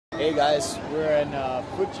Hey guys, we're in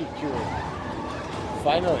Fuji-Q,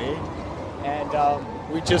 finally,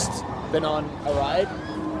 and we just been on a ride,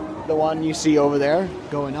 the one you see over there,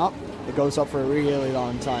 going up. It goes up for a really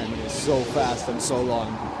long time, and it's so fast and so long,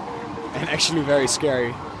 and actually very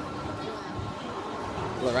scary.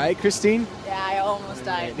 Right, Christine? Yeah, I almost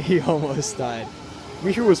died. He almost died.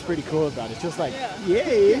 Mihu was pretty cool about it, just like,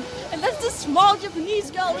 yay! And that's the small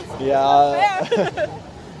Japanese girl. It's Yeah. not fair.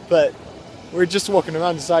 But we're just walking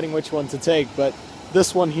around deciding which one to take, but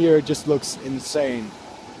this one here just looks insane.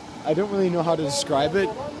 I don't really know how to describe it,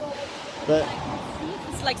 but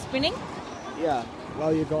It's like spinning. yeah,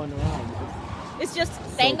 while you're going around. It's just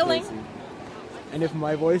It's so dangling. crazy. And if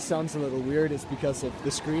my voice sounds a little weird, it's because of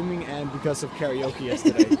the screaming and because of karaoke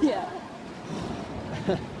yesterday. Yeah.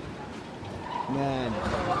 Man,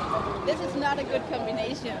 This is not a good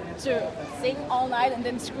combination to sing all night and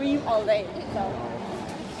then scream all day. So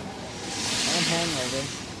I'm hangover.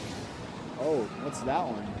 Oh, what's that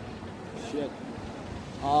one? Shit.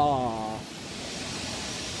 Ah.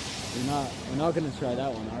 We're not gonna try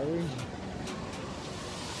that one, are we?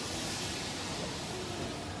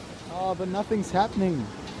 Oh, but nothing's happening.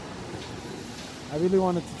 I really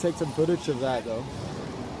wanted to take some footage of that though.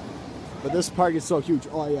 But this park is so huge.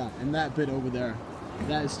 Oh yeah, and that bit over there,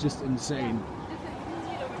 that is just insane.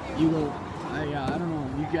 You go, I don't know,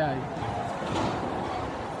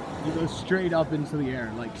 you go straight up into the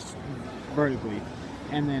air, like vertically,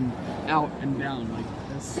 and then out and down, like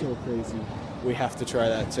that's so crazy. We have to try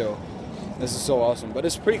that too. This is so awesome, but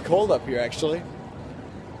it's pretty cold up here actually.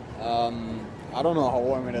 I don't know how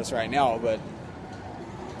warm it is right now, but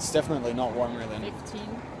it's definitely not warmer than 15.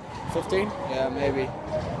 15? Yeah, maybe.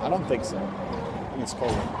 I don't think so. I think it's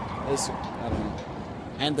colder. I don't know.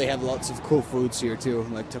 And they have lots of cool foods here too,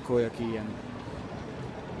 like takoyaki and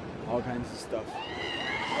all kinds of stuff.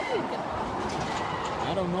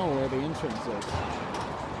 I don't know where the entrance is.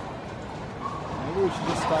 Maybe we should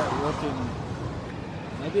just start looking.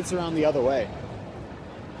 Maybe it's around the other way.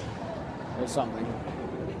 Or something.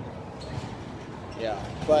 Yeah,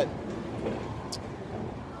 but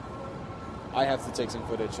I have to take some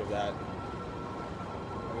footage of that.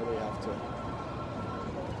 I really have to.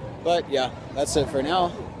 But yeah, that's it for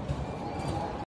now.